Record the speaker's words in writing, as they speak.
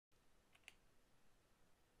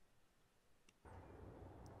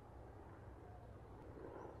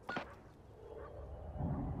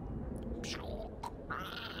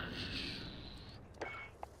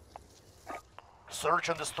Search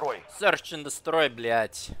and destroy. Search and destroy,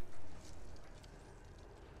 блять.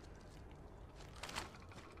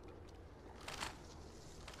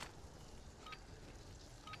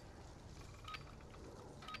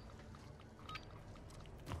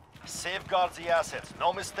 Safeguard the assets,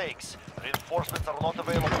 no mistakes. Reinforcements are not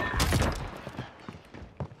available.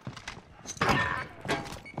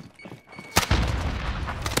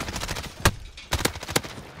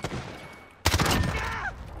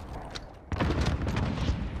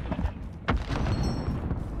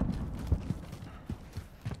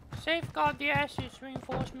 Safeguard the assets,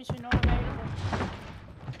 reinforcements are not available.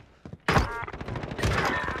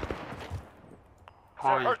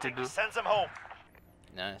 They're hurting, send them home.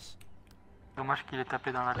 Nice. Dommage qu'il est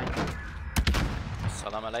tapé dans la ligne.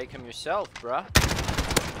 Salam alaikum yourself, bruh.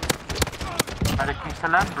 Alaikum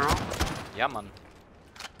salam, bro. Yeah, man.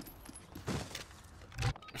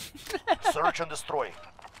 Search and destroy.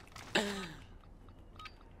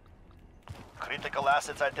 Critical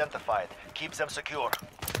assets identified. Keep them secure.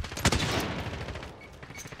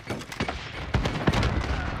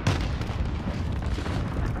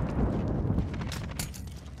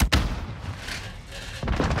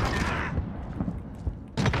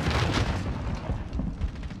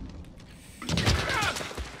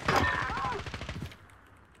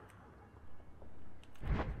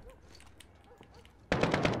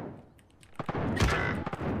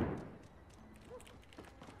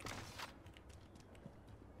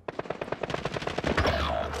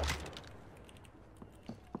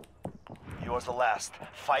 Yours the last.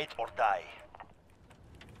 Fight or die.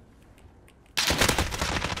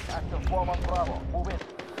 Active form on Bravo. Move in.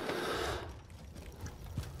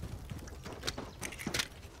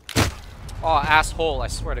 Oh, asshole, I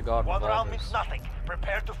swear to God. One round means nothing.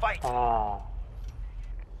 Prepare to fight. Oh.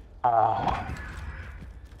 Oh.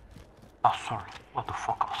 Oh, sorry. What the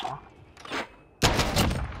fuck, asshole?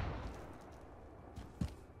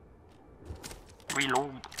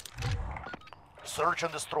 Reload. Search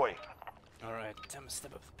and destroy. Alright, time to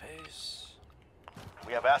step up the pace.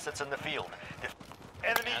 We have assets in the field.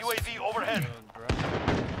 Enemy UAV overhead.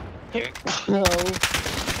 No.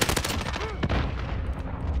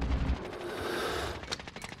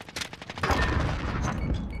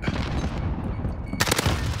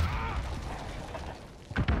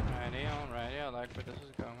 Alrighty, I like where this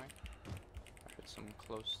is going. Get someone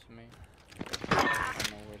close to me. I don't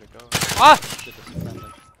know where to go. Ah! Shit, this is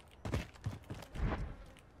friendly.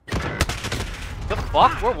 The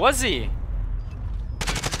fuck? Where was he?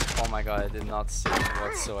 Oh my god, I did not see him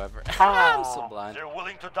whatsoever. I'm so blind. They're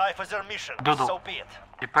willing to die for their mission. Dodo. So be it.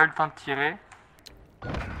 J'ai pas eu le temps de tirer.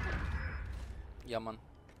 Yeah, man.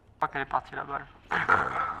 Je crois qu'elle est partie la balle.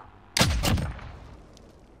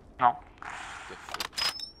 Non.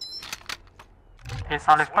 Et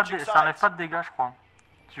ça enlève pas de dégâts, je crois.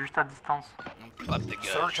 C'est juste à distance. Pas de dégâts.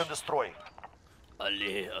 Search and destroy.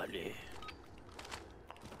 Allez, allez.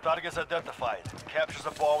 Targets identified. Capture the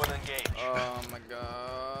bomb and engage. Oh my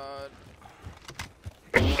god.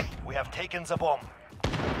 We have taken the bomb.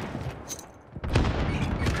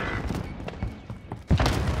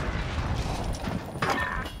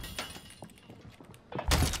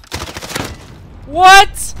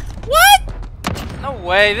 What? What? No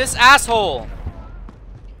way, this asshole.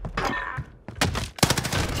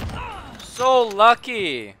 So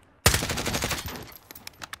lucky.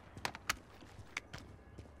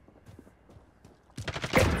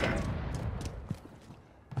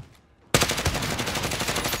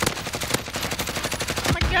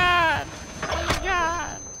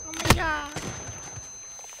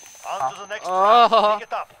 On to the next round. Pick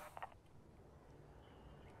it up.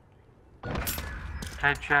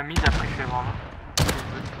 J'avais tué un mid, après je fais vraiment.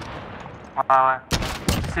 Ouais.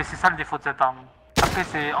 C'est ça le défaut de cette arme. Après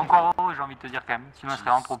c'est encore haut, j'ai envie de te dire quand même. Sinon elle serait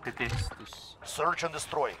vraiment trop pété. Search and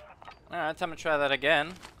destroy. Alright, time to try that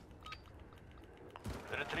again.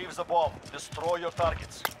 Retrieve the bomb. Destroy your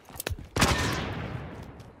targets.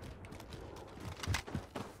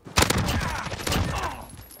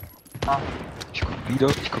 Ah. Ich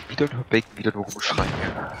komm wieder und hör Bacon wieder nur rumschreien.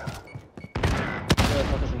 Ja, das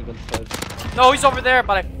macht er schon die ganze Zeit. No, he's over there,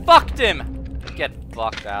 but I fucked him! Get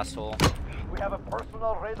fucked, asshole. We have a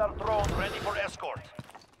personal radar drone ready for escort.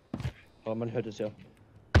 Aber man hört es ja.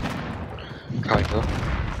 Keiner.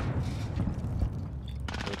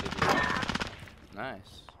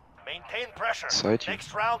 Nice. Maintain pressure. Seid ihr?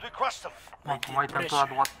 Next round we crush them. Bon, pour moi il est un peu à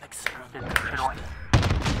droite. Il est très loin.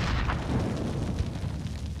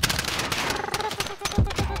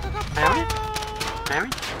 Eh oui.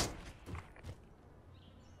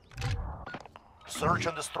 Search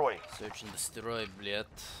and destroy. Search and destroy, блядь.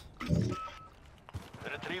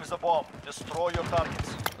 Retrieve the bomb. Destroy your targets.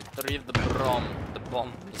 Retrieve the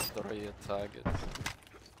bomb, destroy your target.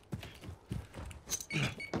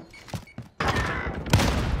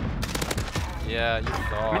 Yeah, you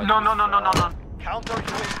thought. No. Counter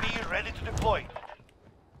UAV ready to deploy.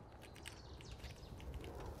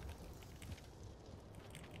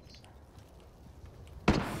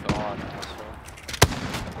 Thought,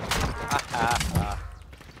 asshole.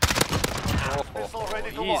 Missile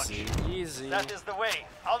ready to Easy, launch. easy. That is the way.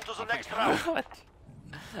 On to the next round. What?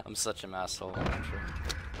 I'm such an asshole. I'm sure.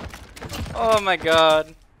 Oh my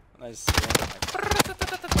god. Nice.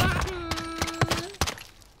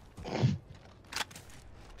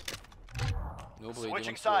 Nobody wants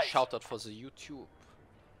to do a shout out for the YouTube.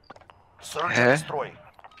 Search and destroy.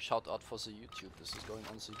 Shout out for the YouTube. This is going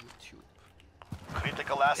on the YouTube.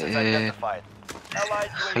 Critical assets identified. Allied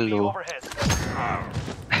UAV Hallo. overhead.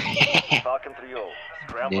 Falcon 3-0.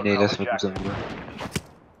 Nee, lass mal gut sein, Bruder.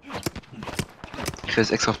 Ich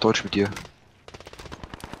rede extra auf Deutsch mit dir.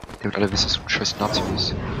 Damit alle wissen, dass du ein scheiß Nazi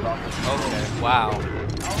bist. Okay, wow.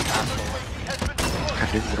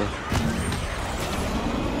 Kein Ding, Bruder.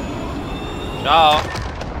 Ciao.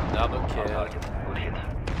 Double kill. Good hit.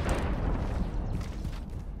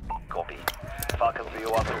 Copy. Falcon 3-0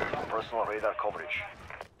 en route. Personal radar coverage.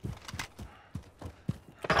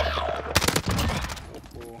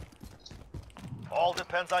 All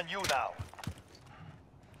depends on you now.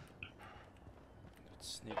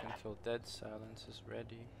 Let's sneak until dead silence is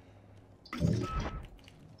ready.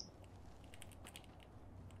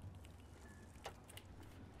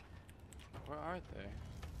 Where are they?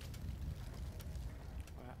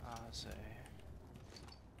 Where are they?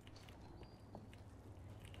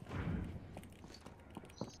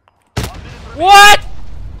 What?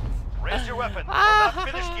 Raise your weapon. We're not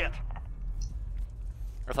finished yet.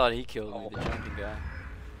 I thought he killed me, the jumping guy.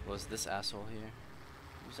 Was this asshole here?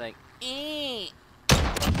 He was like,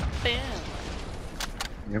 bam.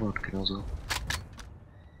 Ja, Mann, genau so.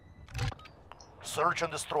 Search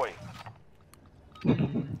and destroy.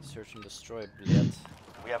 Search and destroy, blöd.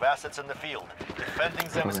 We have assets in the field. Defending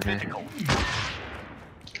them is critical.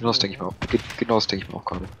 Genau das denke ich mir auch. Genau das denke ich mir auch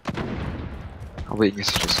gerade. Aber irgendwie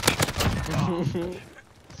ist das lustig.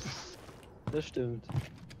 Das stimmt.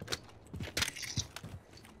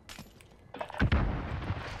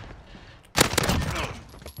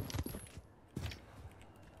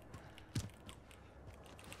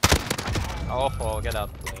 Oh, get out,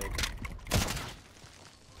 Blake.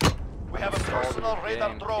 We have a personal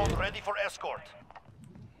radar drone ready for escort.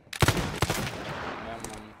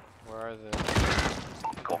 Where are they?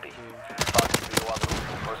 Copy.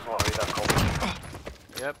 Personal radar coverage.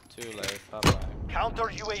 Yep, too late. Bye-bye. Counter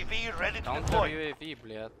UAV ready to Counter deploy. UAV,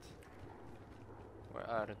 blöd. Where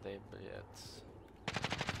are they, blöd?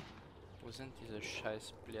 Wo sind diese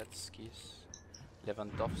scheiß Blitzkis?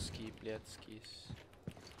 Lewandowski, Blitzkis.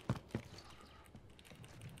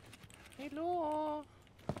 Hello?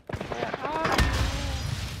 Where are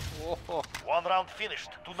you? Oh, One round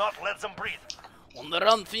finished. Do not let them breathe. on the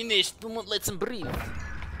run finished. Do not let them breathe.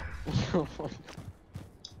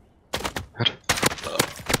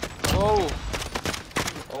 Oh!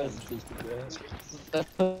 Das ist richtig,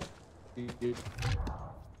 ja.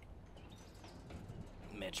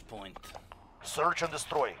 Match point. Search and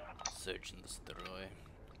destroy. Search and destroy.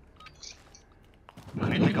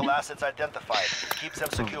 Critical assets identified. Keep them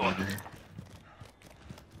secure.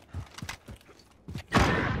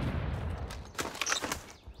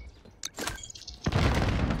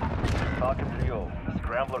 Falcon 3-0.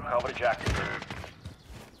 Scrambler coverage active.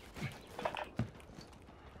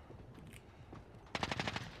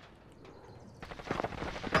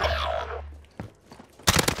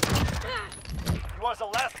 You are the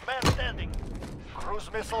last man standing.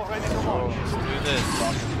 Cruise missile ready to launch. Let's do this.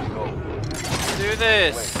 Let's do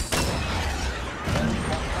this.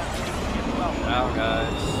 Wow,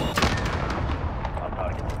 guys. On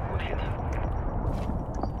target. Good hit.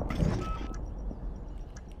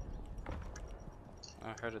 I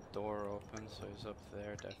heard a door open, so he's up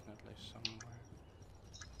there, definitely somewhere.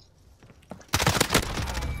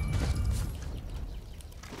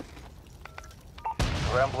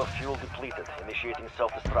 Scrambler fuel depleted. Initiating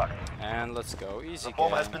self-destruct. And let's go. Easy The bomb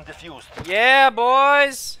game. has been defused. Yeah,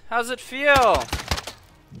 boys! How's it feel?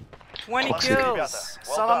 20 Toxic. kills!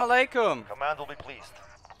 Well Salam done. alaikum! Command will be pleased.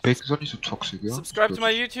 Bacon ist auch nicht so toxisch, ja? Subscribe to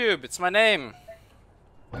my YouTube, it's my name.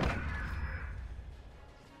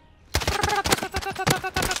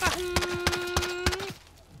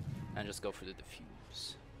 And just go for the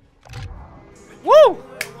defuse. Woo!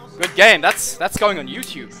 Good game, that's going on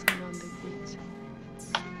YouTube.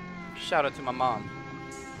 Shout out to my mom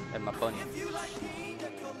and my bunny.